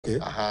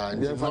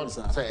Okay.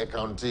 Not say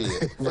county.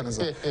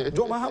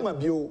 John Mahama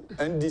bio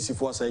NDC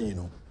for say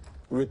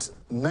with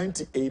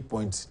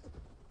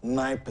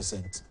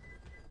 98.9%.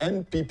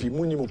 NPP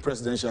Munimu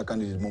presidential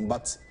candidate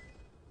Mumbat.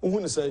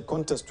 Who say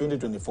contest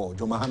 2024?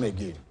 John Mahama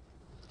again.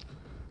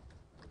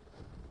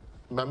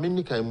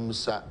 Maminika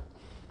Musa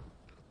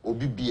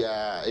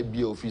Obibia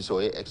Ebi office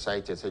or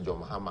excited say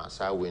John Mahama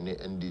sa win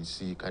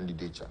NDC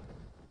candidature.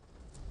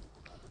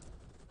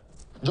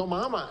 John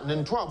Mahama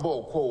nentwa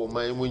ball call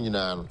my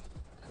munyina.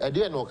 A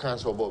dear no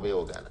cancel Bobby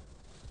Organa.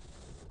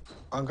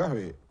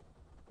 Angawe.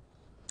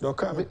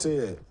 Doka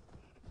mete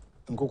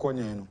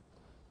nkokonye.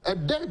 A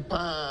dead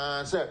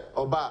pan say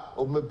oba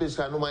o me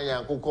pesa no man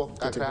yan kokko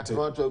kakra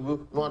no to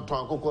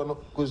ankoko no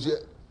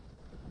kozie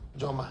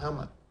John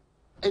Mahama.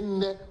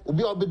 Enne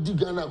obi obedi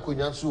Ghana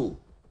akonya so.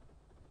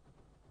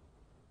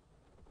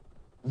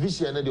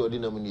 Vision na de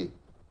odinam nie.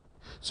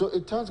 So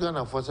it turns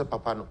Ghana for say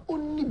papa no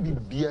only be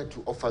beer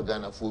to offer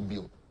Ghana for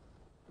bill.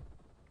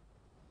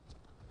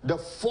 The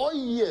 4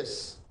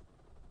 years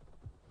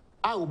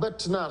I will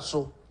bet now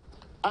so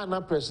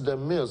Anna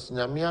President Mills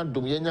nyamia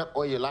dum yenya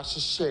oil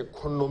ahye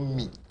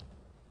economy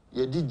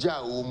ye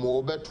dija o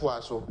mo beto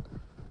aso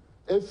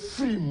e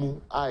free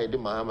mu a de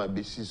Mahama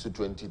besi so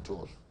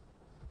 2012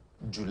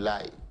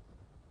 July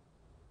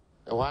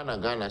e wana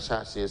Ghana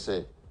shase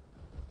say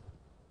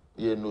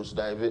ye nose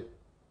dive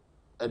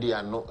e dey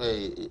ano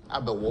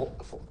abewo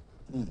for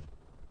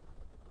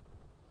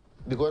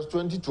because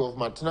 2012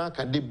 matna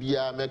ka de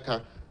bia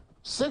meka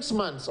 6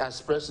 months as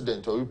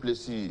president or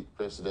replacing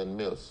President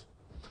Mills.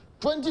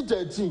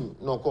 2013,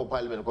 no call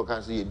parliament ko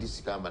kan say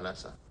disika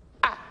manasa.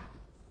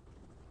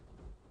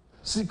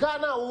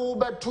 Sikana wo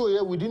beto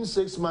ye within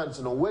 6 months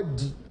no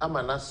wadi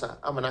amanasa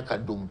amanaka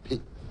dompe.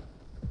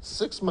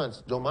 6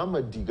 months John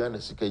Mahama diga na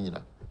sika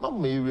nyina.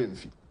 Mama yire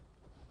mfi.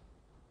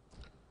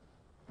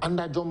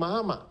 Under John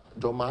Mahama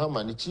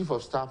the chief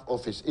of staff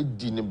office e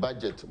di ne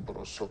budget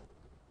broso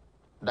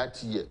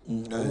that year.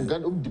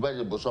 The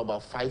budget was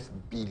about 5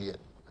 billion.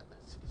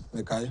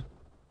 Okay.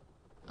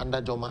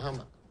 Under John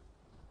Mahama.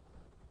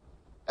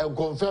 I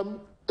confirm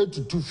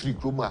 82 free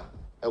kroma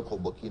eko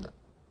Burkina.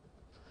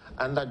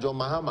 Under John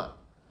Mahama.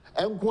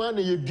 Enkwa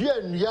na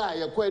yedua nnua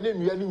yakwa ne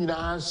nnua ni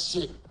nyina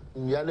hye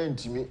nnua na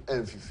ntimi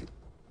amfifi.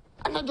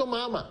 Under John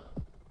Mahama.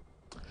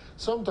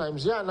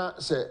 Sometimes ya na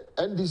say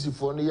NDC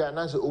for no ya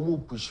na say omu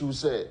pushu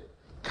say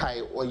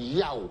kai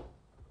oyaw.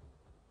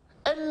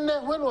 And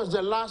when was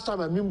the last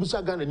time I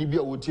mimbusa Ghana ni bia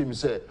wotie mi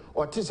say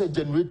or say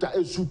generator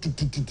esu tu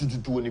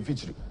woni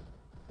fitiri.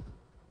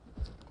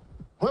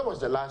 When was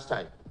the last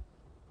time?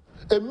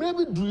 And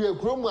maybe do you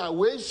chrome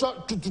away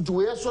shot to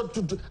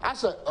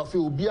as a of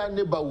your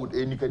neighborhood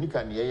any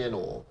can ye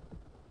no.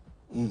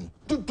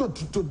 To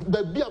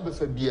the beer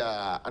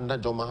befebia under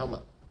John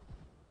Mahama.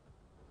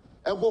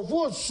 And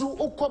before Su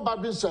Oko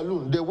Babin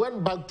Saloon, they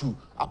went back to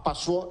a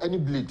passport any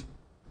blade.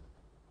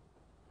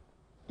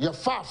 You're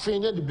far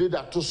fainted the blade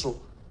at Toso.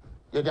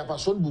 You're the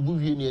person bubu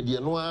near the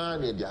noir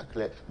near the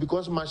clear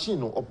because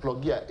machine or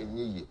plug here and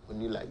ye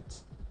only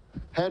light.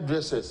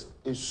 Hairdressers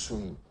is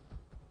swing.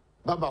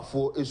 Baba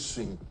for is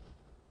swing.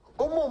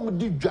 Omo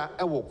mudija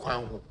ewo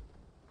kwan ho.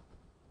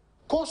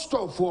 Cost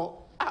of for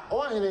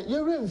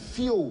you ren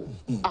feel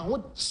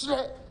what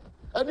say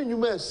any you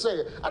may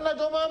say and I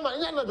don't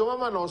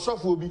mama no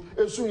suffer be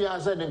esu ya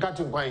say den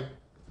katin kwan.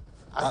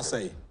 I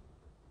say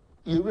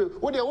you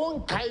what they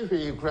won't kai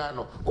hwe kra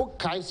no o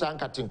kai san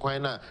katin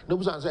kwan na no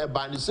busan say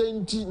ba ni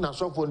senti na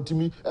suffer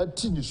ntimi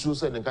ati ni so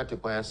say den katin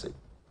kwan say.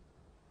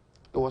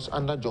 It was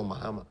under John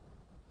Mahama.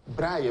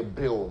 Braye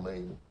breo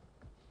man.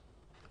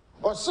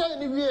 Or say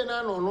ni wie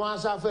na no no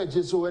asa fa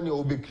je so when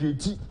you be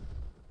create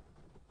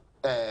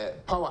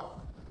power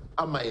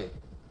amaye.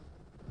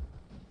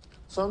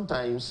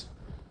 Sometimes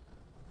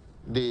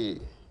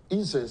the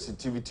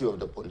insensitivity of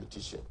the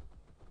politician.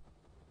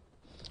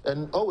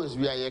 And always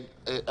we are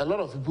a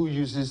lot of people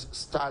uses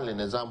Stalin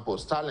example.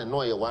 Stalin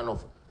no one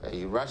of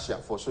Russia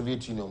for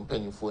Soviet Union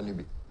paying for ni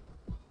be.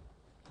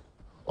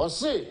 Or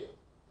say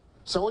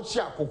so what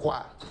ya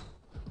akokwa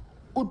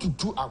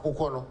ututu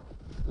akokọ no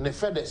ne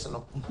fedes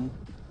no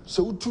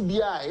so utu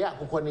bia ya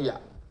akokọ ne ya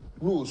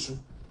no osu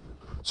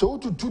so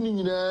ututu ni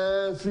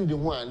nyina free de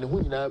ho a ne ho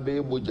nyina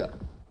be moja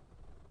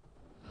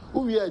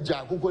uwi aja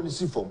akokọ ne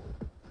sifom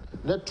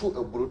na to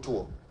eburo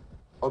to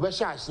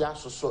obehya ahye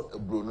asoso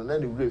eburo no na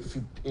ne wura fi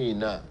pain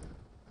na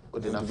o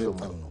de na film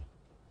no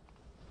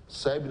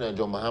sai bi na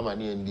John Mahama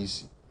ne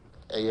NDC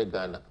eye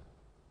Ghana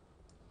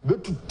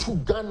betutu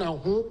Ghana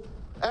ho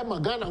ma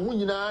Ghana ho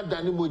nyina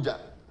da ne moja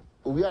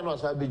owi ana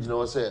osa be gina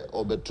o se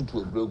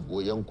obetutu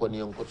eburo yenko ne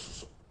yenko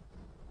soso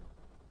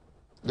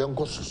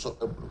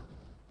eburo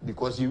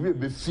because you will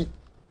be fit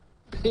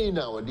pain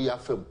na o de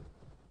afam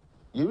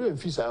you will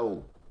fit sa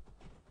o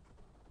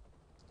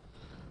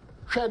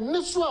hwe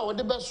ne so a o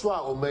de be so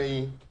a o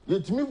man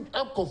yetimi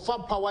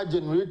ekofa power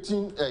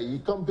generating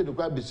company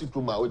kwa be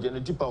sikruma o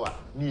generate power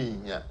ni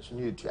ehia so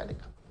ni etua de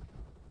ka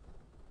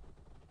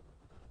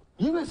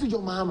you will fit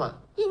your mama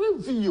you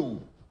will fit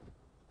you.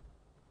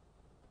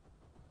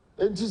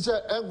 And she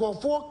said, "Ego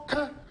for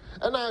ka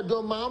And I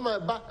John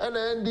Mahama ba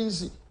and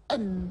NDC a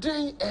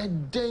day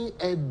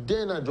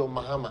na John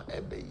Mahama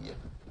ebe ye.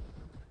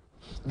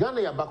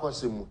 Ghana ya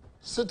bakwasemu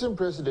sitting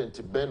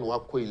president Ben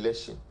Wako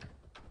election.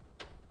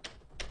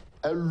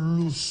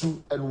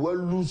 Elusu and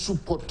Walusu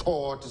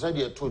Poto to say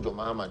they told John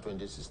Mahama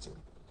 2016.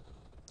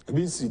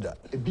 We see that.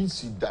 We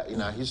see that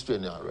in our history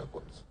and our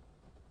records.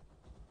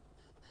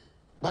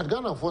 But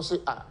Ghana for say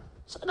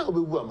say na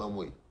obebu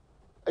amamwe.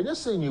 I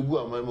just say you bu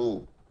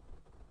amamwe.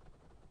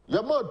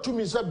 Yama to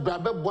me say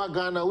brabe boa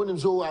Ghana wonim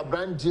so wa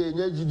brantie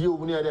nya gidi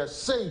obuni area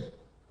say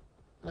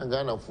na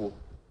Ghana for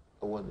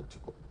I want to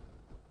go.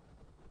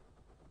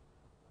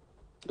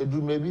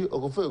 Edu maybe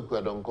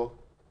akufo-addo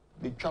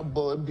be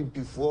trouble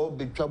MPP for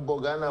be trouble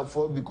Ghana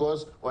for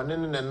because one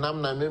in the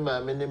nam na me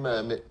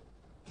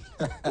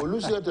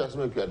Olusia to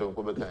asme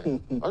akufo-addo be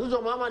kan.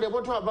 Ojo mama de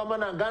boto abama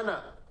na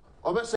Ghana